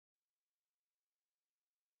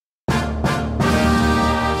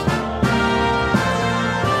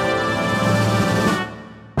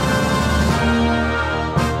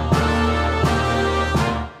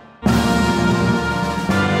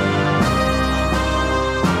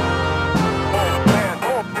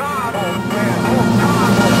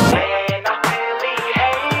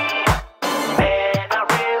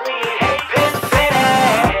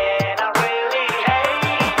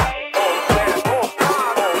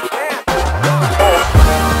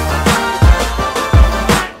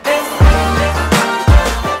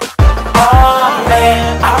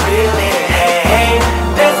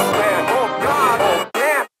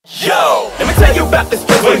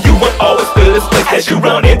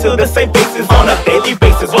run into the same faces on a daily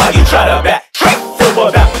basis while you try to backtrack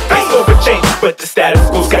for that face over change. But the status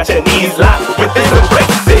quo's got your knees locked with this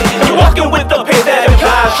embracing. You're walking with the pace that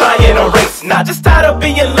implies trying to race. Not just tired of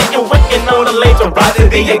being late and waiting on the lane to rise to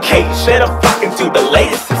the occasion. Instead of flocking to the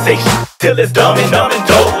latest sensation till it's dumb and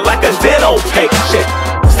dull like a dental patient.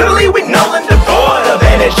 Suddenly we nullin' devoid of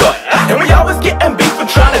any joy, and we always getting beef for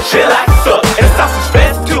trying to chill like so. And it's sausage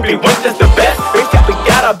fest to be one that's the best. Basically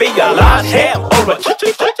gotta be a large ham or a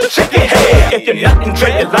chicken head. If you're nothing,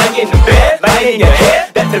 dread, you're lying in bed, lying in your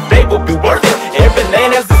head, that the day will be worth it. Every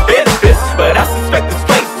land has its benefits, but I suspect this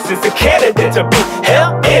place is a candidate to be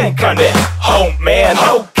hell incarnate. Oh man,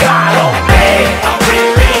 oh God, oh man, I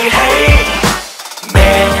really hate,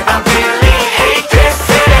 man, I really hate this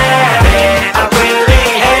city. Man, I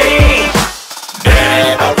really hate,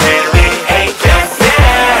 man, I really hate this city.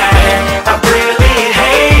 Man, I really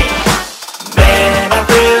hate, man, I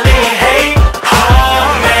really hate,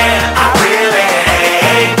 oh man, I really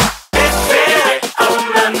hate this city on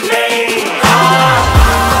my name.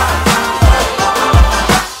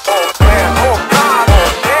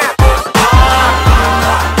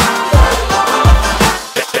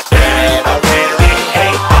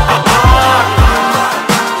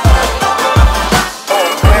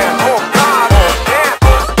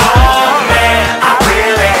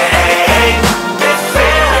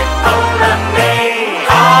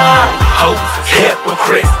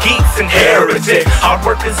 Geeks and heretics, hard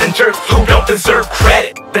workers and jerks who don't deserve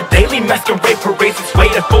credit. The daily masquerade parades its way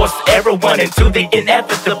to force everyone into the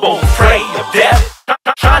inevitable fray of death.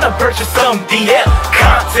 Trying to purchase some DL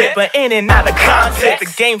content, but in and out of context,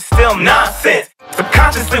 the game's still nonsense.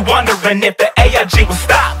 Subconsciously wondering if the AIG will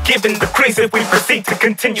stop giving the crease if we proceed to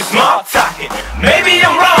continue small talking. Maybe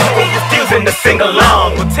I'm wrong, refusing to sing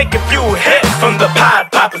along. We'll take a few hits from the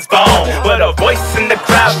Pied Piper's bone, but a voice in the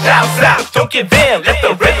crowd shouts out, don't give in, let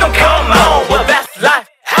the rhythm come on. Well, that's life,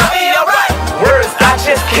 I'll be alright. Words I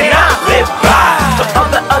just cannot live by, so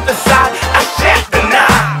on the other side I shan't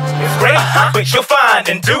deny. It's great, but you'll find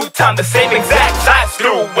in due time the same exact sights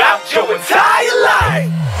throughout your entire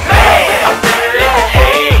life.